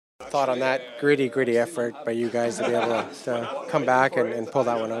thought on that gritty effort by you guys to be able to come back and pull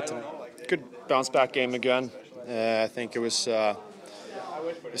that one out tonight? Good bounce back game again. I think it was a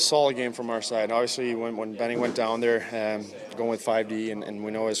solid game from our side. Obviously, when Benny went down there, going with 5D, and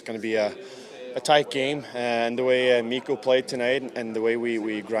we know it's going to be a tight game, and the way Mikko played tonight and the way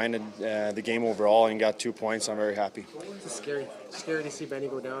we grinded the game overall and got 2 points, I'm very happy. It's scary to see Benny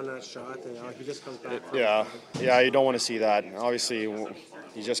go down on that shot, and he just comes back. Yeah, you don't want to see that. Obviously,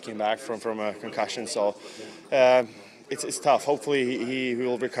 he just came back from a concussion, so it's tough. Hopefully, he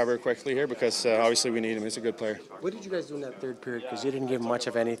will recover quickly here because obviously we need him. He's a good player. What did you guys do in that third period? Because you didn't give much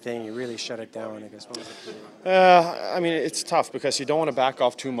of anything. You really shut it down, I guess. What was it? I mean, it's tough because you don't want to back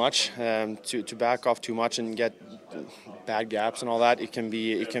off too much. To back off too much and get bad gaps and all that, it can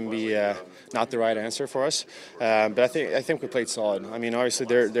be not the right answer for us. But I think we played solid. I mean, obviously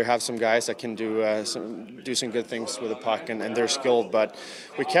there have some guys that can do some good things with the puck and they're skilled. But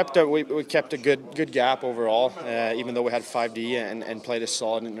we kept a good gap overall, even though we had 5D and played us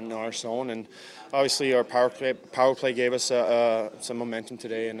solid in our zone. And obviously our power play gave us some momentum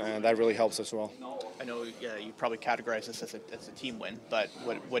today, and that really helps us well. I know you probably categorize this as a team win, but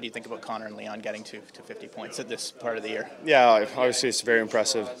what do you think about Connor and Leon getting to 50 points at this part of the year? Yeah, obviously it's very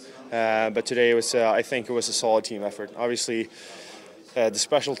impressive. But today I think it was a solid team effort. Obviously, the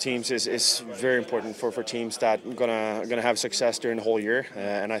special teams is very important for teams that are gonna have success during the whole year,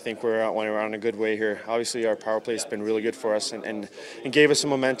 and I think we're on a good way here. Obviously, our power play has been really good for us and gave us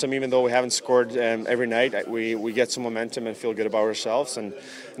some momentum. Even though we haven't scored every night, we get some momentum and feel good about ourselves, and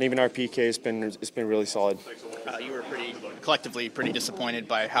even our PK has been really solid. You were collectively pretty disappointed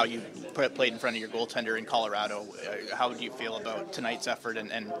by how you played in front of your goaltender in Colorado. How do you feel about tonight's effort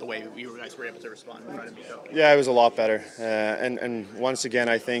and the way you guys were able to respond in front of Mikko? Yeah, it was a lot better, and once again,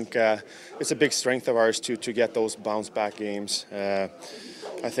 I think it's a big strength of ours to get those bounce back games. I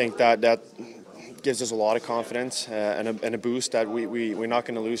think that gives us a lot of confidence and a boost that we're not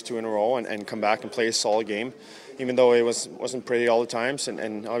going to lose 2 in a row and come back and play a solid game, even though it wasn't pretty all the times.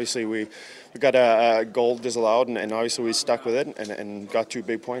 And obviously we got a goal disallowed, and obviously we stuck with it and got 2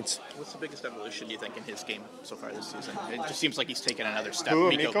 big points. What's the biggest evolution, do you think, in his game so far this season? It just seems like he's taken another step.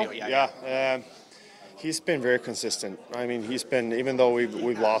 Mikko? Yeah. He's been very consistent. I mean, even though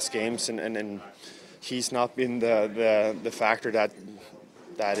we've lost games and he's not been the factor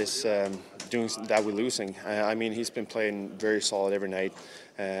that is doing that we're losing. I mean, he's been playing very solid every night,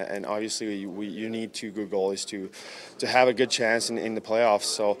 and obviously you need 2 good goalies to have a good chance in the playoffs.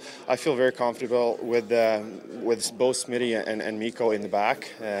 So I feel very comfortable with both Smitty and Mikko in the back.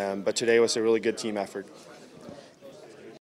 But today was a really good team effort.